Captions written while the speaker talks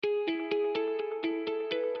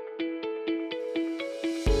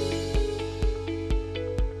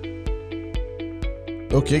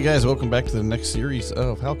Okay, guys, welcome back to the next series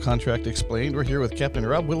of HAL Contract Explained. We're here with Captain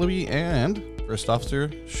Rob Willoughby and First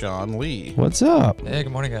Officer Sean Lee. What's up? Hey,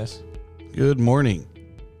 good morning, guys. Good morning.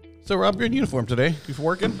 So, Rob, you're in uniform today. You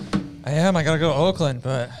working? I am. I got to go to Oakland,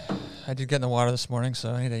 but I did get in the water this morning,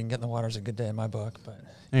 so anything get in the water is a good day in my book. But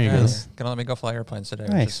there you go. Gonna let me go fly airplanes today,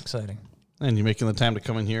 Nice. which is exciting. And you making the time to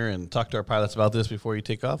come in here and talk to our pilots about this before you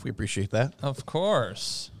take off. We appreciate that. Of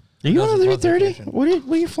course. Are you on a Because it's 330? vacation. What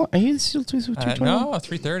are you flying? Are you still 220? No,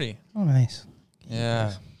 330. Oh, nice.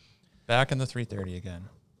 Yeah. Back in the 330 again.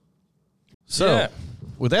 So, Yeah.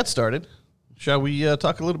 with that started, shall we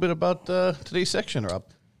talk a little bit about today's section, Rob?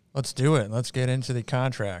 Let's do it. Let's get into the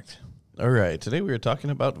contract. All right. Today we are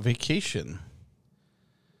talking about vacation.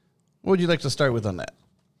 What would you like to start with on that?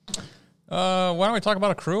 Why don't we talk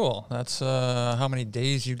about accrual? That's how many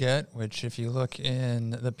days you get, which if you look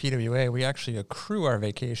in the PWA, we actually accrue our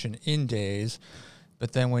vacation in days,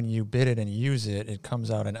 but then when you bid it and use it, it comes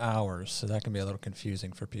out in hours. So that can be a little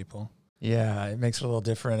confusing for people. Yeah, it makes it a little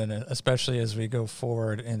different, and especially as we go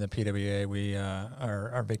forward in the PWA, we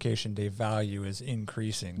our vacation day value is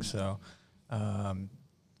increasing. So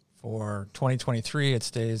for 2023, it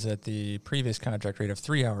stays at the previous contract rate of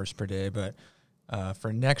 3 hours per day, but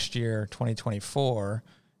for next year, 2024,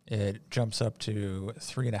 it jumps up to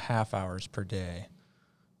 3.5 hours per day,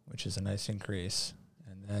 which is a nice increase.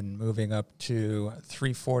 And then moving up to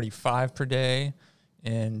 345 per day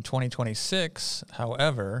in 2026.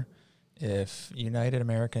 However, if United,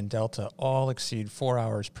 American, Delta all exceed 4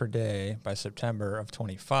 hours per day by September of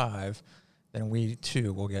 25, then we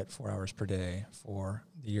too will get 4 hours per day for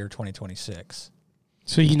the year 2026.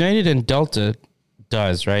 So United and Delta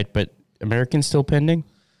does, right? But American still pending?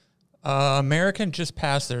 American just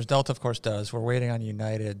passed theirs. Delta, of course, does. We're waiting on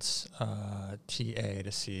United's TA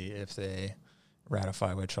to see if they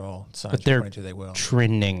ratify, which all signs But they're are pointing to they will.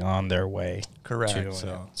 trending on their way. Correct. to,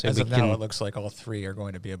 So so as we of now, can- it looks like all three are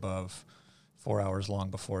going to be above 4 hours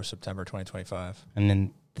long before September 2025. And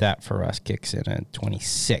then that for us kicks in at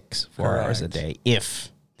 26, 4 hours a Correct. day,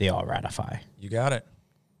 if they all ratify. You got it.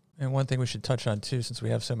 And one thing we should touch on, too, since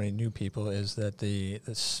we have so many new people, is that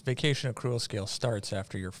this vacation accrual scale starts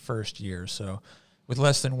after your first year. So with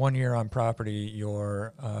less than 1 year on property,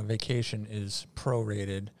 your vacation is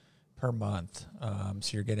prorated per month. So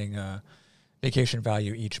you're getting a vacation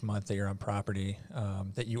value each month that you're on property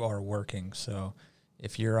that you are working. So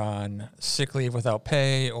if you're on sick leave without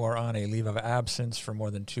pay or on a leave of absence for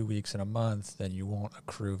more than 2 weeks in a month, then you won't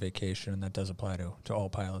accrue vacation, and that does apply to all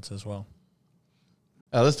pilots as well.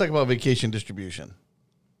 Let's talk about vacation distribution.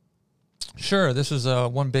 Sure. This is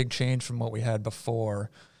one big change from what we had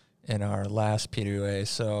before in our last PWA.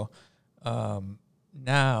 So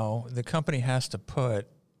now the company has to put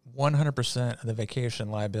 100% of the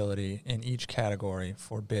vacation liability in each category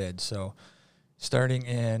for bid. So starting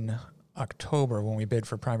in October, when we bid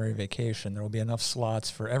for primary vacation, there will be enough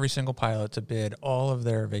slots for every single pilot to bid all of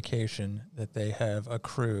their vacation that they have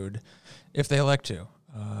accrued if they elect to.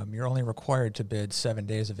 You're only required to bid 7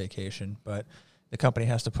 days of vacation, but the company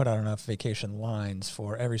has to put out enough vacation lines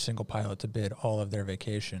for every single pilot to bid all of their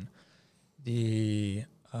vacation. The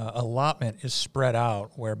allotment is spread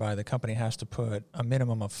out, whereby the company has to put a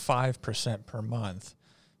minimum of 5% per month,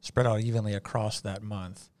 spread out evenly across that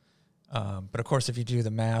month. But of course, if you do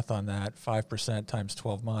the math on that, 5% times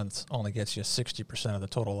 12 months only gets you 60% of the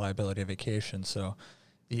total liability of vacation. So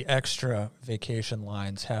the extra vacation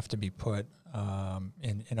lines have to be put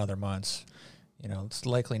in other months. You know, it's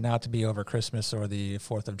likely not to be over Christmas or the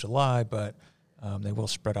 4th of July, but they will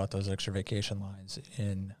spread out those extra vacation lines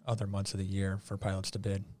in other months of the year for pilots to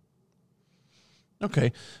bid.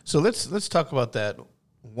 Okay, so let's talk about that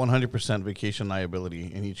 100% vacation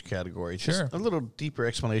liability in each category. Sure. Just a little deeper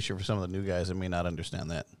explanation for some of the new guys that may not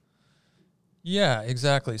understand that. Yeah,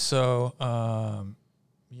 exactly. So,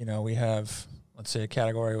 we have, let's say, a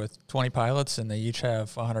category with 20 pilots, and they each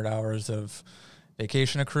have 100 hours of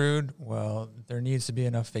vacation accrued. Well, there needs to be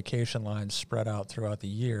enough vacation lines spread out throughout the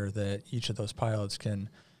year that each of those pilots can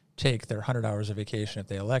take their 100 hours of vacation if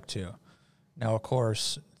they elect to. Now, of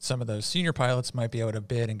course, some of those senior pilots might be able to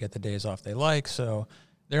bid and get the days off they like, so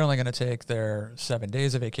they're only going to take their 7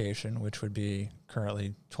 days of vacation, which would be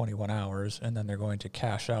currently 21 hours, and then they're going to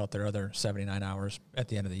cash out their other 79 hours at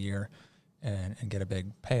the end of the year and get a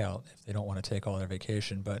big payout if they don't want to take all their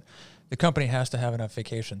vacation. But the company has to have enough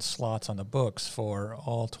vacation slots on the books for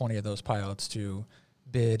all 20 of those pilots to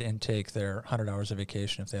bid and take their 100 hours of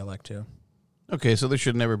vacation if they elect to. Okay, so there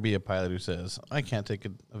should never be a pilot who says, I can't take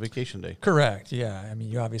a vacation day. Correct, yeah. I mean,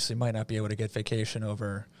 you obviously might not be able to get vacation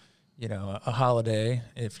over, a holiday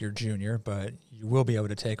if you're junior, but you will be able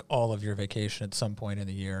to take all of your vacation at some point in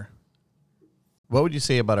the year. What would you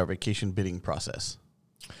say about our vacation bidding process?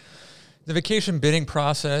 The vacation bidding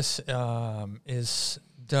process is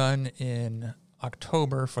done in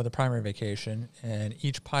October for the primary vacation, and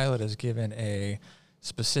each pilot is given a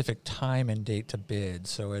specific time and date to bid.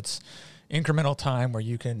 So it's incremental time where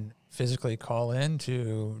you can physically call in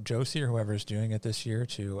to Josie or whoever's doing it this year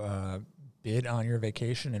to bid on your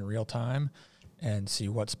vacation in real time and see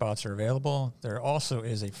what spots are available. There also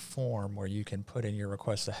is a form where you can put in your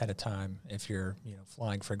request ahead of time if you're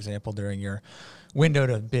flying, for example, during your window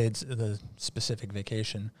to bid the specific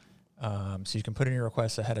vacation. So you can put in your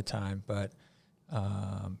request ahead of time, but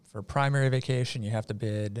for primary vacation, you have to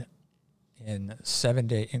bid in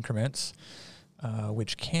 7-day increments,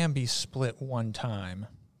 which can be split one time,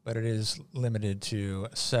 but it is limited to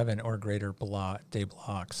 7 or greater day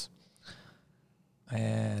blocks.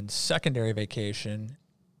 And secondary vacation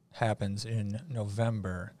happens in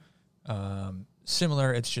November.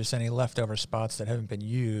 Similar, it's just any leftover spots that haven't been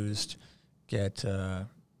used get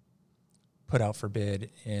put out for bid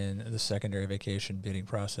in the secondary vacation bidding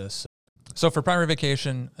process. So for primary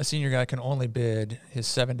vacation, a senior guy can only bid his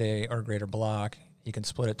 7-day or greater block. You can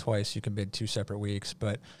split it twice. You can bid 2 separate weeks.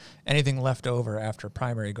 But anything left over after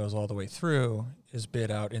primary goes all the way through is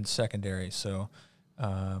bid out in secondary. So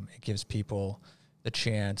it gives people the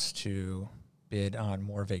chance to bid on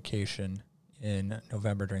more vacation in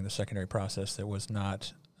November during the secondary process that was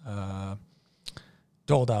not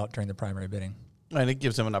doled out during the primary bidding. And it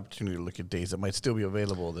gives them an opportunity to look at days that might still be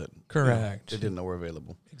available that Correct. They didn't know were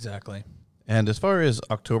available. Exactly. And as far as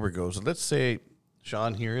October goes, let's say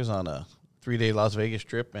Sean here is on a 3-day Las Vegas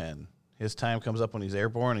trip and his time comes up when he's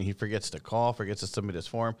airborne and he forgets to call, forgets to submit his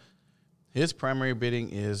form. His primary bidding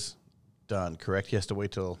is done, correct? He has to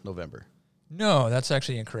wait till November. No, that's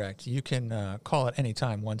actually incorrect. You can call at any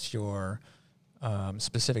time once your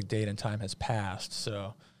specific date and time has passed.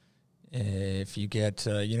 So if you get,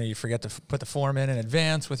 you forget to put the form in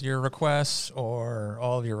advance with your requests, or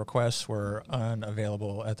all of your requests were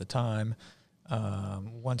unavailable at the time,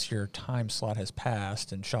 once your time slot has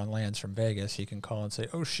passed and Sean lands from Vegas, he can call and say,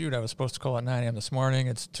 oh, shoot, I was supposed to call at 9 a.m. this morning.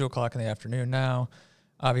 It's 2 o'clock in the afternoon now.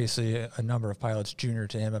 Obviously, a number of pilots junior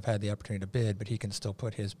to him have had the opportunity to bid, but he can still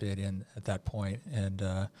put his bid in at that point and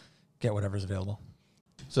get whatever's available.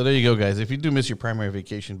 So there you go, guys. If you do miss your primary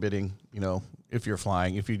vacation bidding, if you're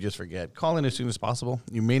flying, if you just forget, call in as soon as possible.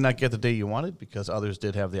 You may not get the day you wanted because others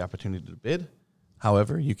did have the opportunity to bid.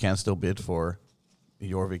 However, you can still bid for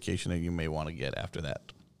your vacation that you may want to get after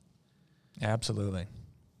that. Absolutely.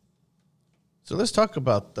 So let's talk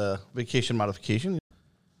about the vacation modification.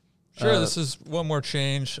 Sure, this is one more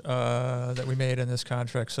change that we made in this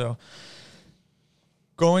contract. So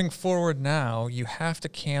going forward now, you have to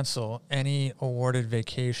cancel any awarded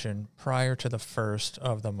vacation prior to the 1st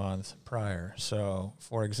of the month prior. So,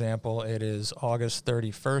 for example, it is August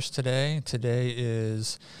 31st today. Today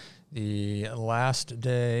is the last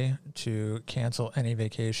day to cancel any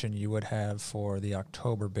vacation you would have for the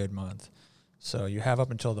October bid month. So you have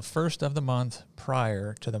up until the 1st of the month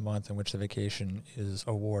prior to the month in which the vacation is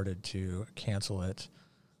awarded to cancel it.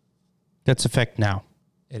 That's effect now.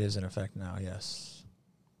 It is in effect now, yes.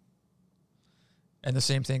 And the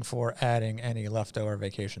same thing for adding any leftover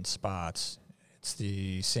vacation spots. It's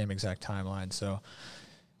the same exact timeline. So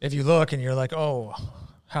if you look and you're like, oh,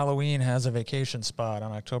 Halloween has a vacation spot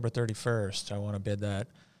on October 31st, I want to bid that.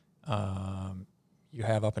 You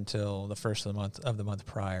have up until the 1st of the month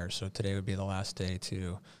prior. So today would be the last day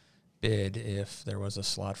to bid. If there was a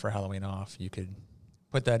slot for Halloween off, you could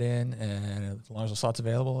put that in, and as long as the slot's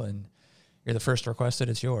available and you're the first to request it,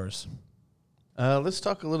 it's yours. Let's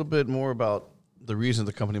talk a little bit more about the reason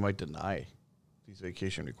the company might deny these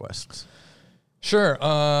vacation requests. Sure.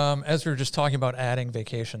 As we were just talking about adding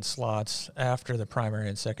vacation slots after the primary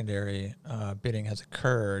and secondary bidding has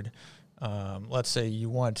occurred, let's say you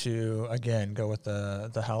want to, again, go with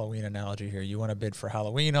the Halloween analogy here. You want to bid for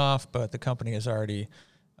Halloween off, but the company has already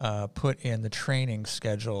put in the training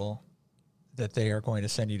schedule that they are going to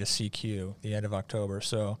send you to CQ the end of October.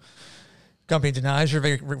 So company denies your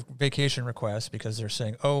vacation request because they're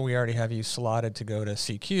saying, oh, we already have you slotted to go to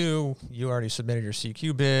CQ. You already submitted your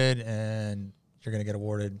CQ bid, and you're going to get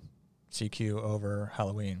awarded CQ over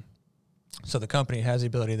Halloween. So the company has the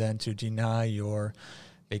ability then to deny your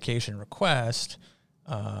vacation request.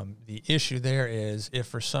 The issue there is if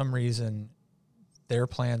for some reason their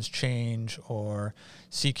plans change or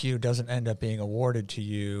CQ doesn't end up being awarded to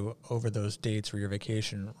you over those dates where your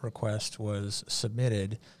vacation request was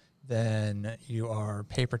submitted, then you are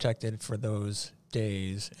pay protected for those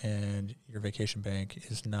days and your vacation bank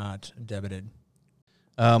is not debited.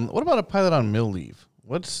 What about a pilot on mill leave?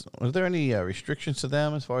 Are there any restrictions to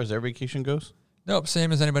them as far as their vacation goes? Nope,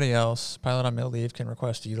 same as anybody else. Pilot on mill leave can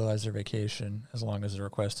request to utilize their vacation as long as the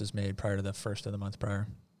request is made prior to the first of the month prior.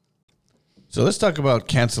 So let's talk about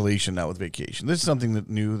cancellation now with vacation. This is something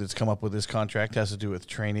that's come up with this contract, has to do with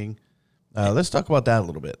training. Let's talk about that a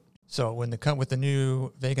little bit. So when with the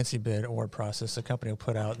new vacancy bid award process, the company will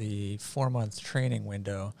put out the 4-month training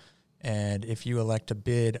window. And if you elect to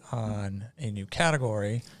bid on a new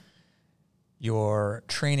category, your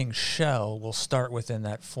training shell will start within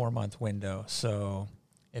that 4-month window. So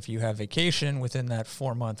if you have vacation within that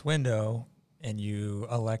 4-month window and you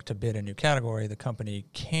elect to bid a new category, the company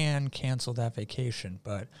can cancel that vacation.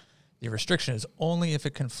 But the restriction is only if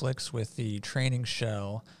it conflicts with the training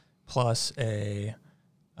shell plus a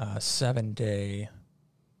 7-day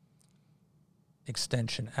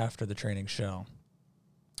extension after the training shell.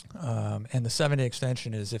 And the 7-day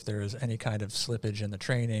extension is if there is any kind of slippage in the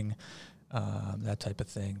training, that type of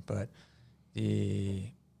thing. But the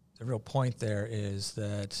real point there is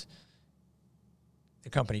that the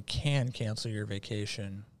company can cancel your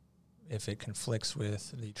vacation if it conflicts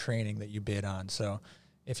with the training that you bid on. So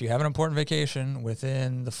if you have an important vacation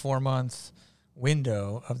within the 4-month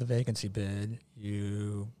window of the vacancy bid,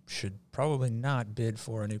 you should probably not bid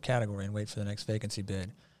for a new category and wait for the next vacancy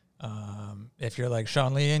bid. If you're like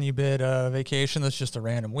Sean Lee and you bid a vacation that's just a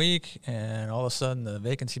random week, and all of a sudden the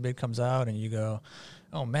vacancy bid comes out and you go,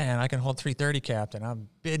 oh man, I can hold 330 captain. I'm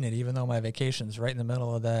bidding it even though my vacation's right in the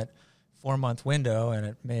middle of that 4-month window and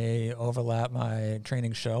it may overlap my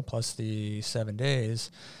training show plus the 7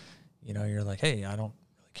 days. You know, you're like, hey, I don't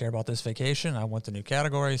really care about this vacation. I want the new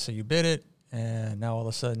category. So you bid it. And now all of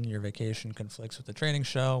a sudden your vacation conflicts with the training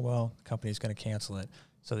show. Well, the company's going to cancel it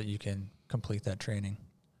so that you can complete that training.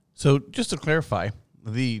 So just to clarify,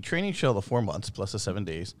 the training shell, the 4 months plus the 7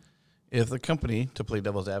 days, if the company, to play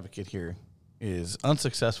devil's advocate here, is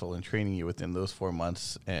unsuccessful in training you within those 4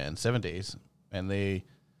 months and 7 days, and they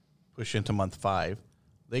push into month 5,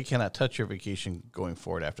 they cannot touch your vacation going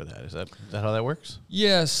forward after that. Is that how that works?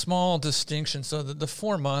 Yeah, small distinction. So the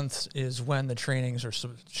 4 months is when the trainings or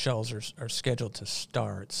shells are scheduled to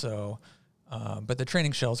start. So, but the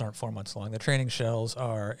training shells aren't 4 months long. The training shells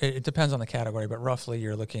are, it depends on the category, but roughly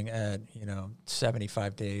you're looking at,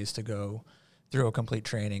 75 days to go through a complete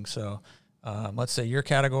training. So let's say your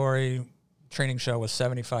category training shell was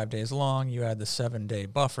 75 days long. You had the 7-day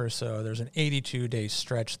buffer. So there's an 82-day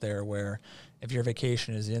stretch there where if your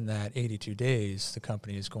vacation is in that 82 days, the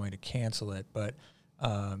company is going to cancel it. But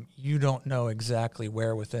you don't know exactly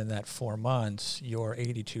where within that 4 months your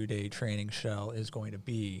 82-day training shell is going to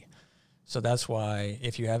be. So that's why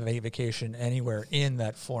if you have a vacation anywhere in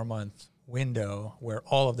that 4-month window where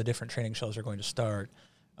all of the different training shells are going to start,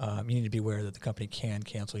 you need to be aware that the company can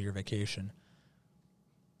cancel your vacation.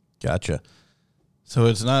 Gotcha. So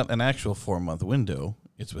it's not an actual 4-month window.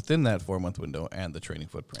 It's within that 4-month window and the training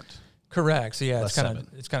footprint. Correct. So yeah, Plus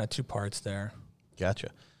it's kind of 2 parts there.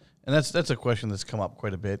 Gotcha. And that's a question that's come up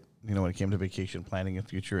quite a bit, when it came to vacation planning in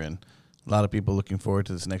future, and a lot of people looking forward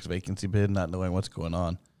to this next vacancy bid, not knowing what's going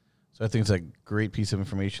on. So I think it's a great piece of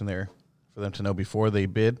information there for them to know before they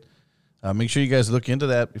bid. Make sure you guys look into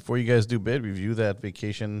that before you guys do bid. Review that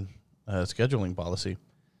vacation scheduling policy.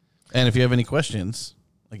 And if you have any questions,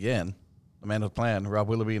 again, the man with plan, Rob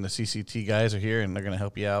Willoughby and the CCT guys are here, and they're going to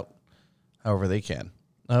help you out however they can.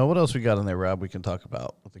 What else we got in there, Rob, we can talk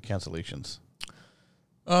about with the cancellations?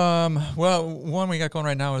 Well, one we got going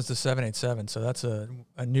right now is the 787. So that's a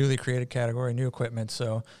newly created category, new equipment.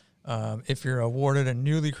 So if you're awarded a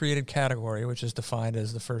newly created category, which is defined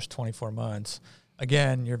as the first 24 months,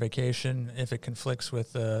 again, your vacation, if it conflicts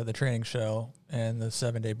with the training shell and the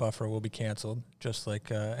 7-day buffer, will be canceled, just like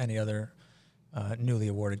any other newly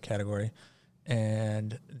awarded category.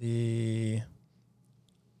 And the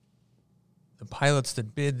pilots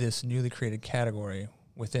that bid this newly created category,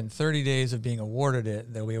 within 30 days of being awarded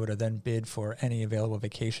it, they'll be able to then bid for any available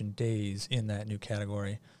vacation days in that new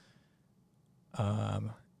category.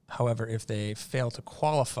 However, if they fail to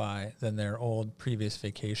qualify, then their old previous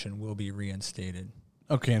vacation will be reinstated.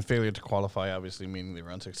 Okay, and failure to qualify, obviously, meaning they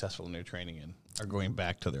were unsuccessful in their training and are going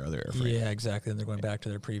back to their other airframe. Yeah, exactly. And they're going back to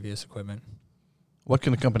their previous equipment. What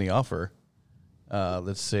can the company offer,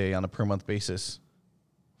 let's say, on a per-month basis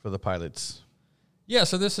for the pilots? Yeah,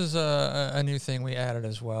 so this is a new thing we added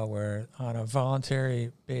as well, where on a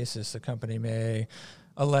voluntary basis, the company may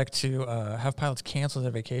elect to have pilots cancel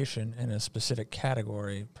their vacation in a specific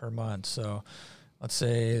category per month. So let's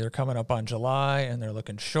say they're coming up on July and they're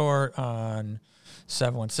looking short on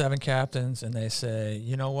 717 captains, and they say,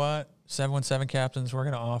 you know what, 717 captains, we're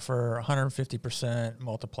going to offer 150%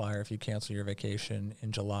 multiplier if you cancel your vacation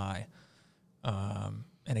in July.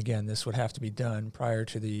 And again, this would have to be done prior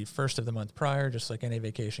to the first of the month prior, just like any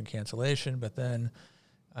vacation cancellation. But then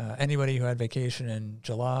anybody who had vacation in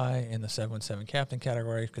July in the 717 captain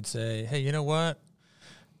category could say, hey, you know what?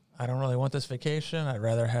 I don't really want this vacation. I'd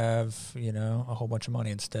rather have, a whole bunch of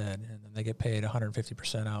money instead. And then they get paid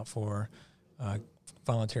 150% out for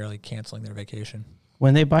voluntarily canceling their vacation.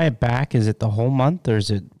 When they buy it back, is it the whole month, or is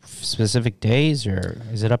it specific days, or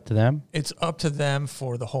is it up to them? It's up to them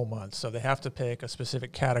for the whole month. So they have to pick a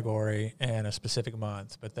specific category and a specific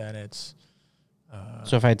month, but then it's...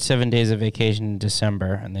 so if I had 7 days of vacation in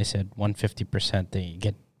December and they said 150%, then you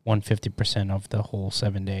get 150% of the whole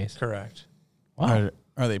 7 days. Correct. Wow.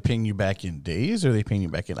 Are they paying you back in days, or are they paying you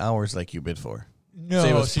back in hours like you bid for? No, Say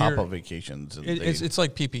it was so pop-up vacations. And it's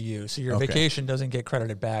like PPU. So your Okay. vacation doesn't get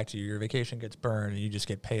credited back to you. Your vacation gets burned, and you just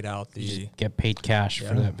get paid out the... You just get paid cash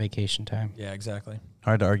for Yeah. that vacation time. Yeah, exactly.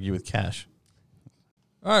 Hard to argue with cash.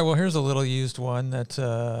 All right, well, here's a little used one that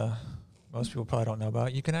most people probably don't know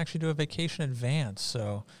about. You can actually do a vacation advance.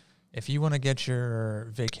 So if you want to get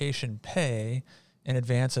your vacation pay in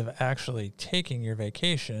advance of actually taking your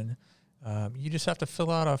vacation, you just have to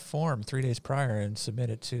fill out a form 3 days prior and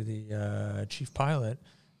submit it to the chief pilot,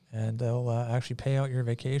 and they'll actually pay out your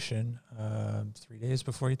vacation 3 days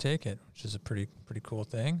before you take it, which is a pretty cool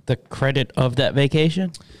thing. The credit of that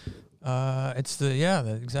vacation? It's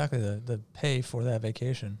the pay for that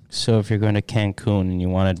vacation. So if you're going to Cancun and you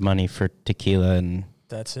wanted money for tequila, and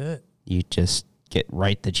That's it. you just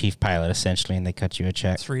write the chief pilot essentially, and they cut you a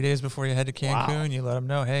check. 3 days before you head to Cancun, Wow. you let them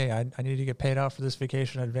know, hey, I need to get paid out for this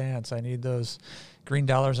vacation in advance. I need those green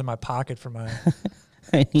dollars in my pocket for my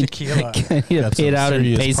I need, tequila. I need to Got pay it some out in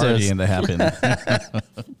serious pesos. partying to happen.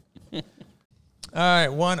 All right,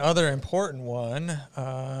 one other important one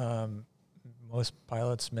most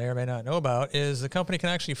pilots may or may not know about is the company can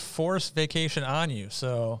actually force vacation on you.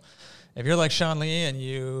 So if you're like Sean Lee and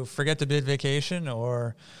you forget to bid vacation,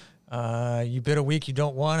 or you bid a week you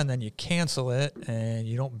don't want and then you cancel it and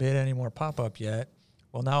you don't bid any more pop-up yet,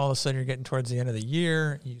 well, now all of a sudden you're getting towards the end of the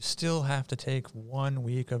year. You still have to take 1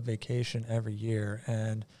 week of vacation every year,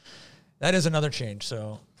 and that is another change.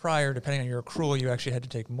 So prior, depending on your accrual, you actually had to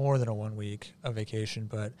take more than a 1 week of vacation,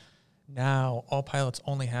 but now all pilots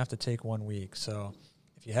only have to take 1 week. So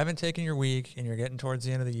if you haven't taken your week and you're getting towards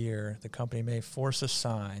the end of the year, the company may force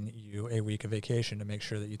assign you a week of vacation to make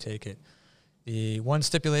sure that you take it. The one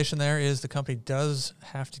stipulation there is the company does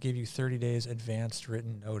have to give you 30 days advanced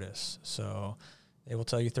written notice. So they will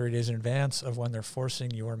tell you 30 days in advance of when they're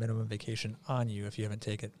forcing your minimum vacation on you if you haven't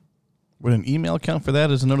taken it. Would an email count for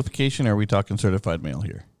that as a notification, or are we talking certified mail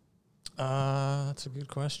here? That's a good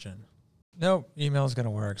question. Nope, email is going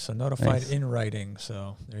to work. So notified Nice. in writing.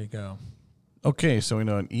 So there you go. Okay, so we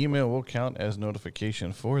know an email will count as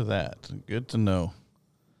notification for that. Good to know.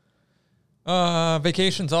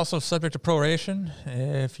 Vacation's also subject to proration.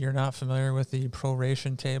 If you're not familiar with the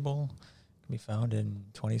proration table, it can be found in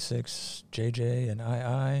 26 JJ and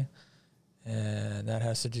II. And that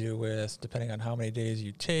has to do with, depending on how many days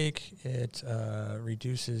you take, it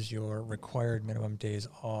reduces your required minimum days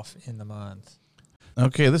off in the month.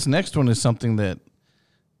 Okay, this next one is something that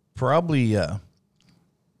probably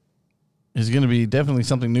is going to be definitely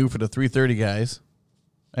something new for the 330 guys.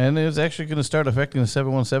 And it's actually going to start affecting the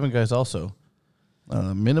 717 guys also.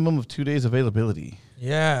 Minimum of 2 days availability.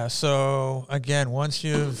 Yeah, so again, once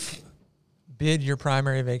you've bid your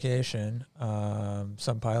primary vacation,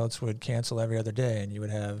 some pilots would cancel every other day, and you would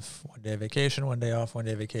have 1 day vacation, 1 day off, 1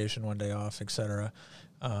 day vacation, 1 day off, etc.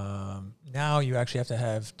 Now you actually have to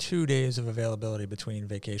have 2 days of availability between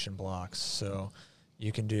vacation blocks. So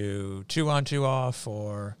you can do 2 on, 2 off,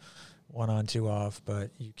 or 1 on, 2 off,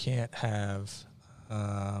 but you can't have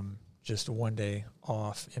just 1 day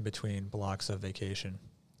off in between blocks of vacation.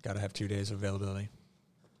 Got to have 2 days of availability.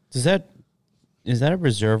 Is that a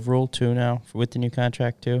reserve rule too now with the new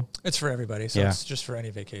contract too? It's for everybody, so Yeah. it's just for any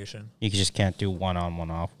vacation. You just can't do 1 on, 1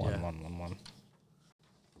 off, one, Yeah. 1.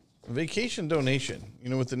 Vacation donation. You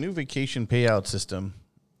know, with the new vacation payout system,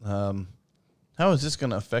 how is this going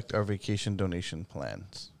to affect our vacation donation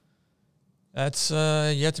plans? That's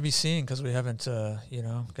yet to be seen because we haven't, gotten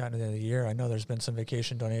to the end of the year. I know there's been some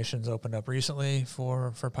vacation donations opened up recently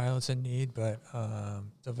for pilots in need, but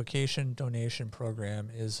the vacation donation program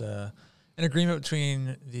is an agreement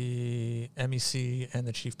between the MEC and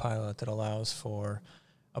the chief pilot that allows for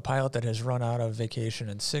a pilot that has run out of vacation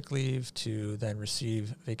and sick leave to then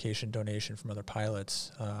receive vacation donation from other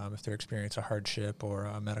pilots if they're experiencing a hardship or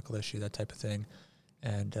a medical issue, that type of thing.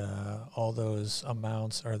 And all those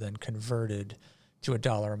amounts are then converted to a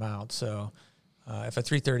dollar amount. So if a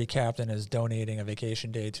 330 captain is donating a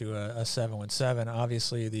vacation day to a 717,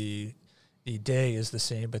 obviously the the day is the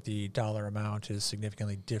same, but the dollar amount is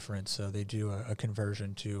significantly different. So they do a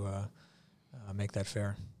conversion to make that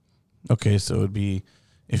fair. Okay, so it would be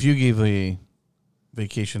if you gave a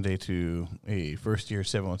vacation day to a first-year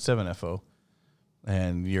 717 FO,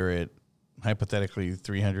 and you're at hypothetically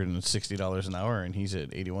 $360 an hour, and he's at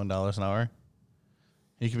 $81 an hour,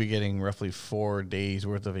 he could be getting roughly 4 days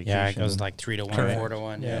worth of vacation. Yeah, it goes like 3 to 1, Correct. 4 to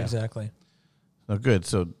 1. Yeah, Yeah, exactly. Oh, good.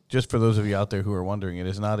 So just for those of you out there who are wondering, it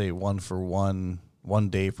is not a 1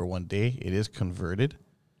 day for 1 day. It is converted.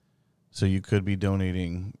 So you could be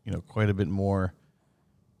donating, quite a bit more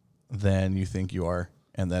than you think you are.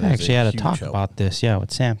 And that I is actually had a huge talk help. about this,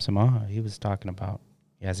 with Sam Samaha. He was talking about,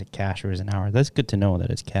 is it cash or is it an hour? That's good to know that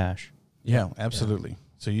it's cash. Yeah, absolutely.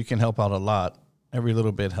 So you can help out a lot. Every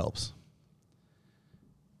little bit helps.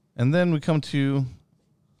 And then we come to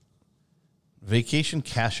vacation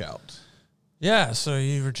cash out. Yeah, so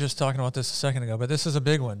you were just talking about this a second ago, but this is a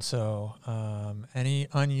big one. So any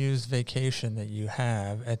unused vacation that you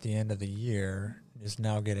have at the end of the year is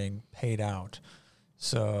now getting paid out.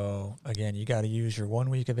 So, again, you got to use your 1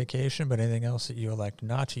 week of vacation, but anything else that you elect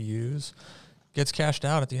not to use gets cashed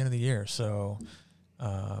out at the end of the year. So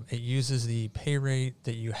it uses the pay rate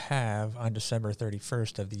that you have on December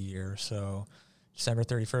 31st of the year. So December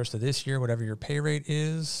 31st of this year, whatever your pay rate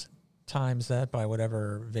is, times that by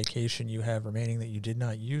whatever vacation you have remaining that you did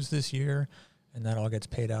not use this year, and that all gets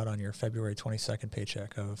paid out on your February 22nd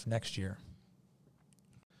paycheck of next year.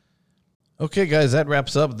 Okay, guys, that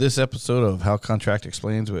wraps up this episode of How Contract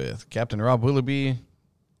Explains with Captain Rob Willoughby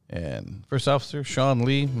and First Officer Sean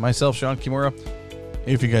Lee, myself, Sean Kimura.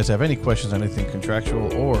 If you guys have any questions on anything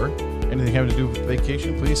contractual or anything having to do with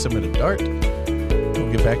vacation, please submit a DART.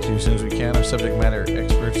 We'll get back to you as soon as we can. Our subject matter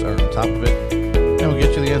experts are on top of it, and we'll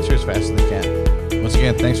get you the answer as fast as they can. Once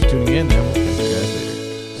again, thanks for tuning in, and we'll catch you guys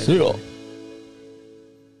later. See ya.